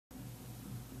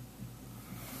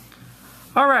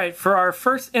Alright, for our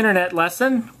first internet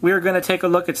lesson, we are going to take a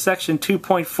look at section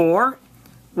 2.4,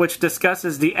 which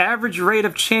discusses the average rate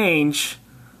of change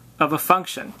of a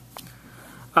function.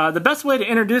 The best way to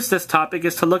introduce this topic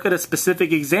is to look at a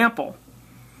specific example.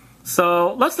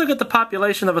 So let's look at the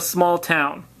population of a small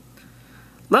town.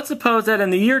 Let's suppose that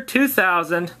in the year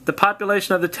 2000, the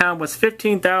population of the town was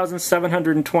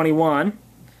 15,721.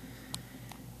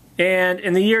 And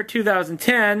in the year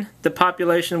 2010, the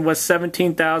population was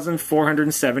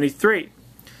 17,473.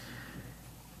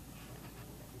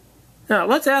 Now,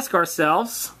 let's ask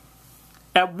ourselves,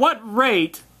 at what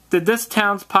rate did this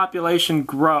town's population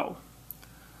grow?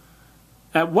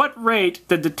 At what rate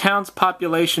did the town's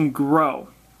population grow?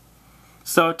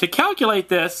 So to calculate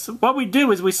this, what we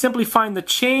do is we simply find the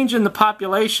change in the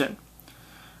population,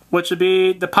 which would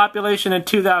be the population in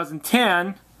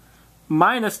 2010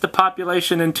 minus the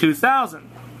population in 2000.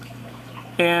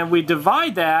 And we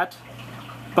divide that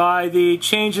by the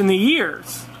change in the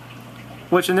years,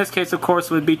 which in this case, of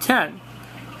course, would be 10.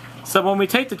 So when we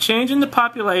take the change in the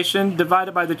population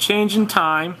divided by the change in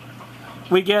time,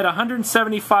 we get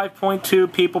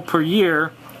 175.2 people per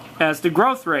year as the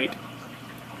growth rate.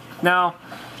 Now,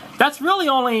 that's really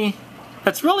only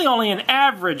an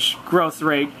average growth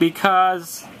rate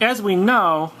because, as we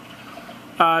know,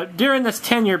 during this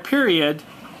 10-year period,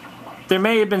 there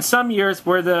may have been some years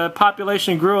where the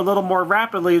population grew a little more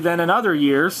rapidly than in other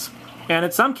years, and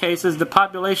in some cases the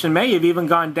population may have even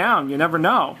gone down. You never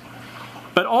know.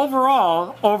 But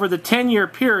overall, over the 10-year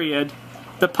period,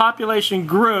 the population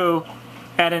grew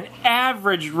at an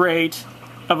average rate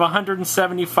of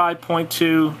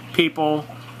 175.2 people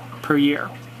per year.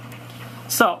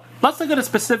 So, let's look at a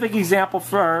specific example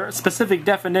for a specific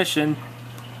definition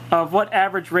of what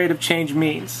average rate of change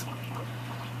means.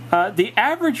 The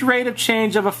average rate of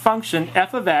change of a function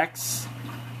f of x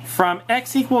from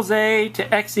x equals a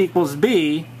to x equals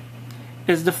b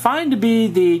is defined to be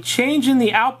the change in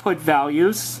the output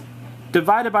values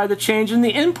divided by the change in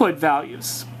the input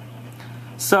values.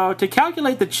 So to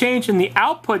calculate the change in the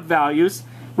output values,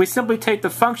 we simply take the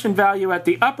function value at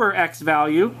the upper x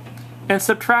value and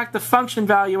subtract the function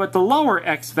value at the lower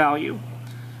x value,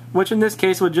 which in this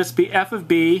case would just be f of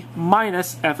b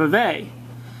minus f of a.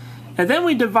 And then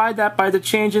we divide that by the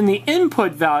change in the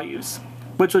input values,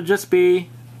 which would just be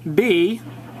b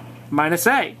minus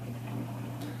a.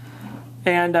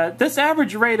 And this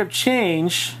average rate of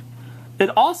change, it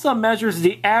also measures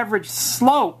the average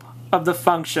slope of the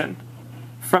function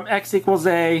from x equals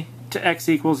a to x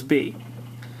equals b.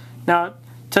 Now,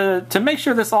 to make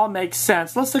sure this all makes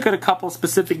sense, let's look at a couple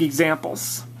specific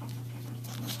examples.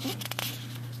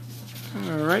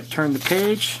 Alright, turn the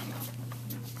page.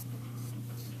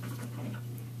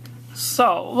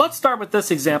 So, let's start with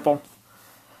this example.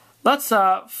 Let's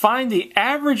find the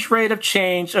average rate of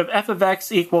change of f of x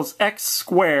equals x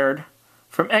squared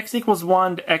from x equals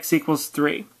 1 to x equals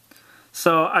 3.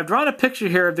 So, I've drawn a picture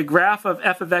here of the graph of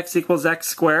f of x equals x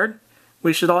squared.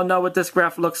 We should all know what this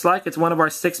graph looks like. It's one of our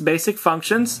 6 basic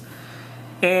functions.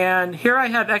 And here I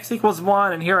have x equals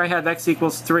 1 and here I have x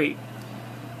equals 3.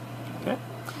 Okay.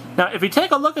 Now, if you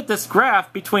take a look at this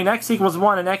graph between x equals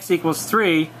 1 and x equals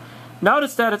 3,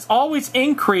 notice that it's always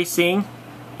increasing,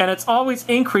 and it's always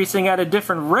increasing at a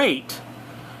different rate.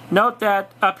 Note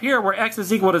that up here where x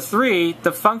is equal to 3,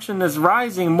 the function is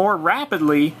rising more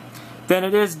rapidly than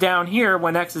it is down here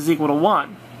when x is equal to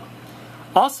 1.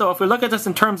 Also, if we look at this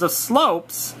in terms of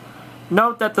slopes,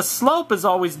 note that the slope is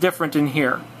always different in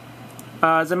here.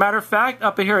 As a matter of fact,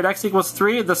 up here at x equals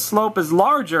 3, the slope is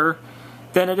larger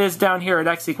than it is down here at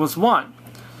x equals 1.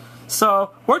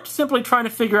 So we're simply trying to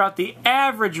figure out the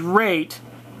average rate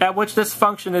at which this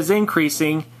function is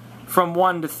increasing from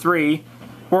 1 to 3.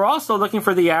 We're also looking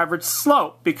for the average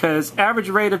slope because average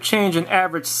rate of change and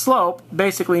average slope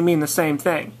basically mean the same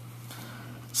thing.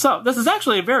 So this is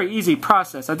actually a very easy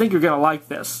process. I think you're going to like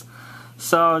this.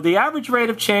 So the average rate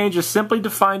of change is simply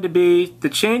defined to be the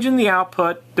change in the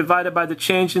output divided by the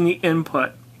change in the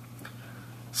input.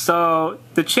 So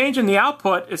the change in the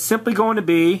output is simply going to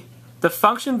be the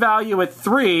function value at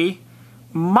 3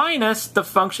 minus the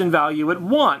function value at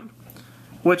 1,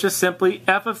 which is simply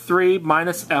f of 3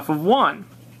 minus f of 1.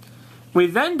 We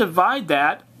then divide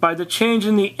that by the change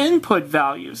in the input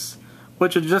values,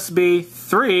 which would just be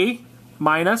 3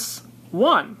 minus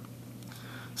 1.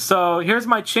 So here's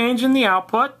my change in the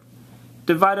output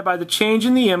divided by the change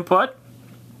in the input.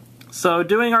 So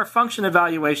doing our function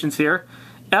evaluations here,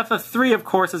 f of 3 of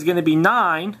course is going to be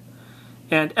 9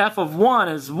 and f of 1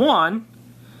 is 1.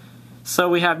 So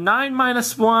we have 9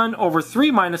 minus 1 over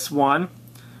 3 minus 1,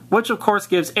 which of course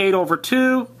gives 8 over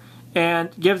 2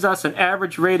 and gives us an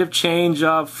average rate of change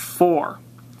of 4.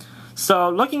 So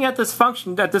looking at this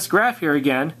function, at this graph here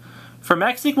again, from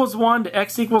x equals 1 to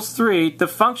x equals 3, the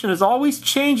function is always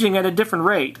changing at a different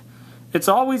rate. It's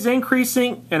always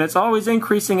increasing, and it's always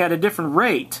increasing at a different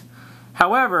rate.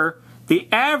 However, the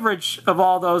average of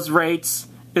all those rates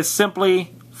is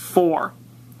simply 4.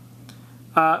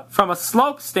 From a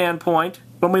slope standpoint,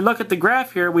 when we look at the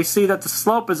graph here, we see that the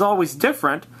slope is always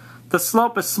different. The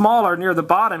slope is smaller near the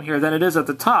bottom here than it is at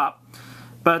the top.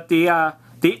 But the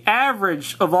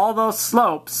average of all those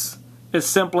slopes is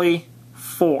simply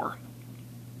 4.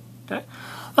 Okay?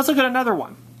 Let's look at another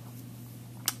one.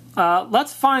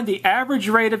 Let's find the average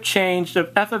rate of change of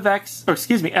f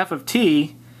of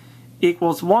t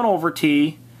equals 1 over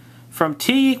t from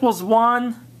t equals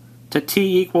 1 to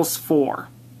t equals 4.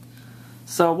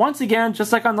 So once again,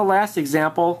 just like on the last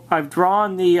example, I've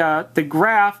drawn the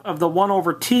graph of the 1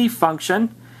 over t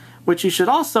function, which you should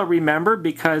also remember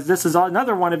because this is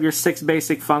another one of your 6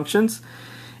 basic functions.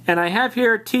 And I have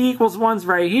here t equals 1's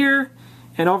right here,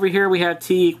 and over here we have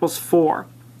t equals 4.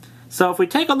 So if we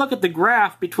take a look at the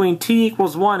graph between t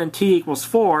equals 1 and t equals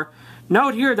 4,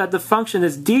 note here that the function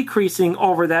is decreasing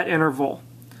over that interval.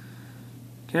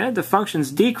 Okay, the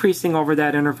function's decreasing over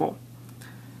that interval.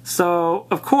 So,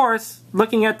 of course,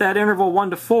 looking at that interval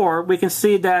 1 to 4, we can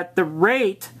see that the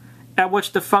rate at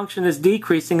which the function is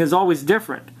decreasing is always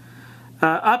different.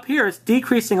 Up here, it's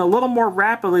decreasing a little more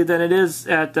rapidly than it is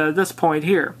at this point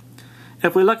here.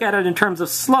 If we look at it in terms of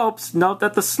slopes, note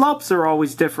that the slopes are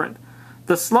always different.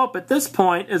 The slope at this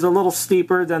point is a little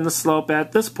steeper than the slope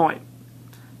at this point.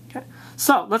 Okay.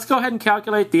 So, let's go ahead and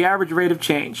calculate the average rate of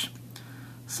change.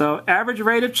 So, average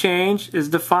rate of change is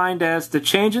defined as the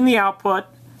change in the output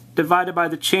divided by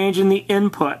the change in the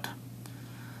input.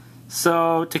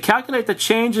 So to calculate the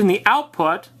change in the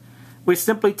output, we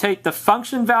simply take the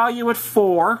function value at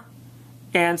 4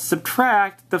 and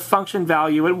subtract the function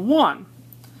value at 1,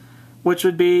 which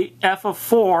would be f of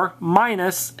 4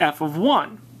 minus f of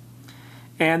 1.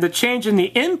 And the change in the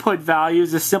input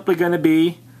values is simply going to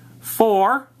be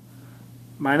 4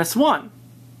 minus 1.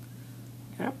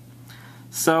 Okay.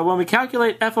 So when we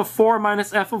calculate f of 4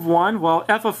 minus f of 1, well,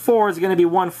 f of 4 is going to be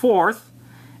 1/4,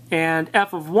 and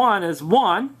f of 1 is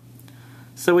 1.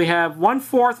 So we have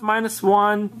 1/4 minus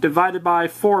 1 divided by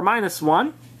 4 minus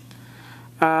 1.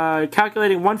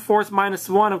 Calculating 1/4 minus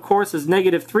 1, of course, is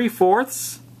negative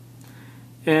 3/4.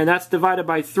 And that's divided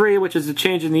by 3, which is the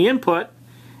change in the input.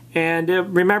 And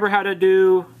remember how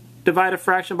to divide a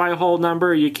fraction by a whole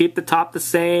number. You keep the top the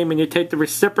same, and you take the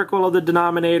reciprocal of the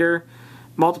denominator,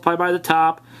 multiply by the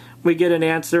top. We get an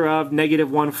answer of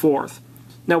negative 1/4.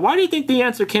 Now, why do you think the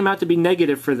answer came out to be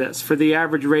negative for this, for the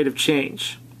average rate of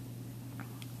change?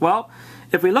 Well,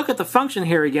 if we look at the function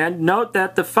here again, note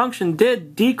that the function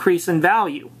did decrease in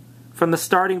value from the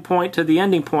starting point to the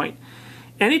ending point.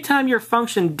 Anytime your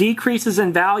function decreases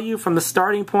in value from the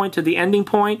starting point to the ending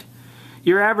point,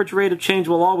 your average rate of change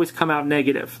will always come out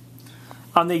negative.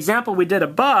 On the example we did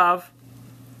above,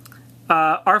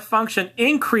 our function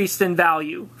increased in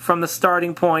value from the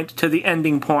starting point to the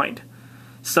ending point.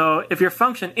 So if your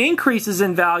function increases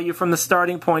in value from the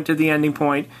starting point to the ending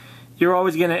point, you're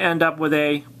always going to end up with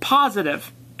a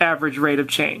positive average rate of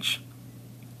change.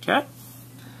 Okay?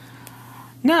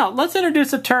 Now, let's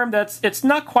introduce a term it's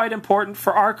not quite important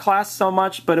for our class so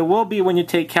much, but it will be when you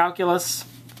take calculus.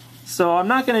 So I'm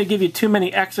not going to give you too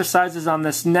many exercises on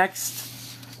this next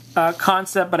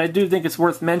concept, but I do think it's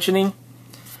worth mentioning.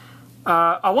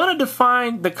 I want to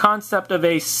define the concept of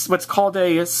what's called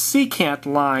a secant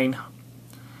line.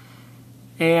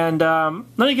 And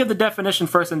let me give the definition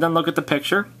first and then look at the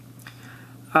picture.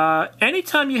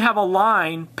 Anytime you have a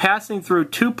line passing through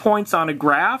 2 points on a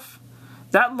graph,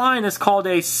 that line is called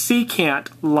a secant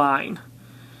line.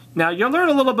 Now, you'll learn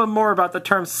a little bit more about the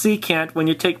term secant when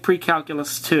you take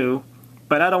pre-calculus 2,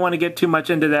 but I don't want to get too much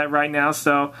into that right now,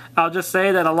 so I'll just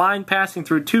say that a line passing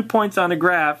through 2 points on a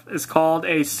graph is called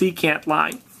a secant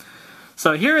line.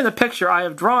 So here in the picture, I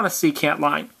have drawn a secant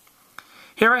line.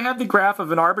 Here I have the graph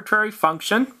of an arbitrary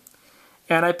function,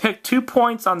 and I picked 2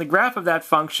 points on the graph of that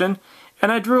function,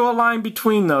 and I drew a line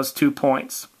between those 2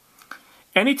 points.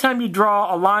 Anytime you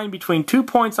draw a line between 2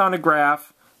 points on a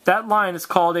graph, that line is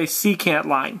called a secant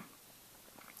line.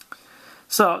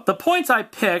 So the points I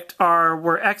picked are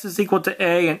where x is equal to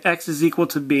a and x is equal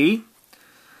to b.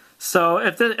 So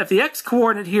if the x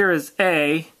coordinate here is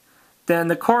a, then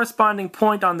the corresponding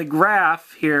point on the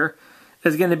graph here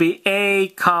is going to be a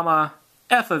comma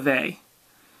f of a.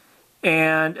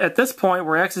 And at this point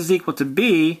where x is equal to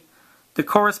b, the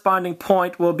corresponding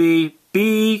point will be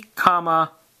b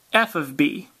comma f of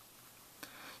b.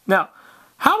 Now,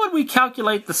 how would we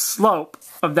calculate the slope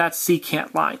of that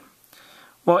secant line?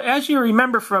 Well, as you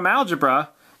remember from algebra,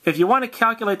 if you want to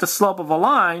calculate the slope of a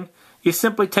line, you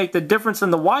simply take the difference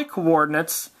in the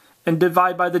y-coordinates and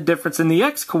divide by the difference in the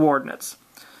x-coordinates.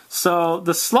 So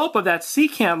the slope of that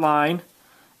secant line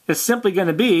is simply going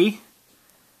to be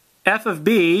f of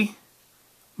b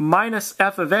minus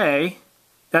f of a,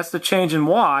 that's the change in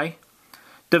y,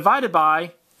 divided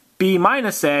by b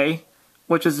minus a,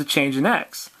 which is the change in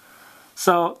x.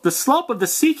 So the slope of the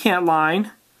secant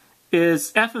line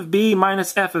is f of b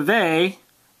minus f of a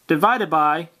divided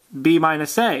by b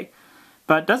minus a.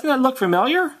 But doesn't that look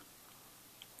familiar?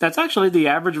 That's actually the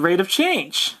average rate of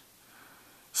change.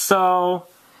 So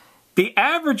the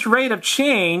average rate of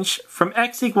change from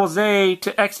x equals a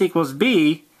to x equals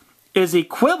b is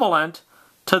equivalent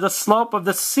to the slope of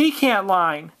the secant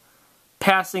line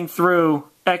passing through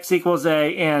x equals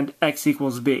a and x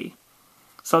equals b.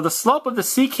 So the slope of the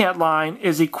secant line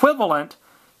is equivalent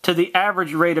to the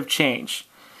average rate of change.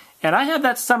 And I have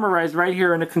that summarized right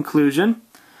here in the conclusion.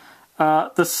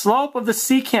 The slope of the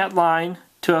secant line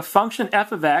to a function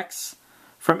f of x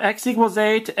from x equals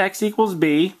a to x equals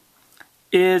b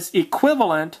is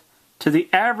equivalent to the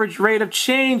average rate of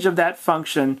change of that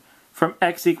function from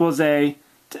x equals a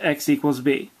to x equals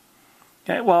b.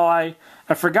 Okay, well, I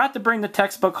forgot to bring the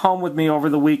textbook home with me over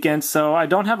the weekend, so I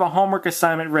don't have a homework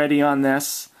assignment ready on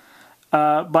this.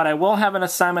 But I will have an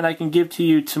assignment I can give to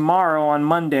you tomorrow on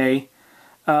Monday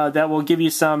that will give you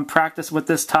some practice with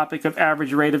this topic of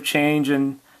average rate of change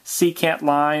and secant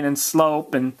line and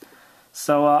slope. And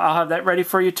so I'll have that ready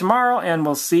for you tomorrow, and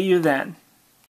we'll see you then.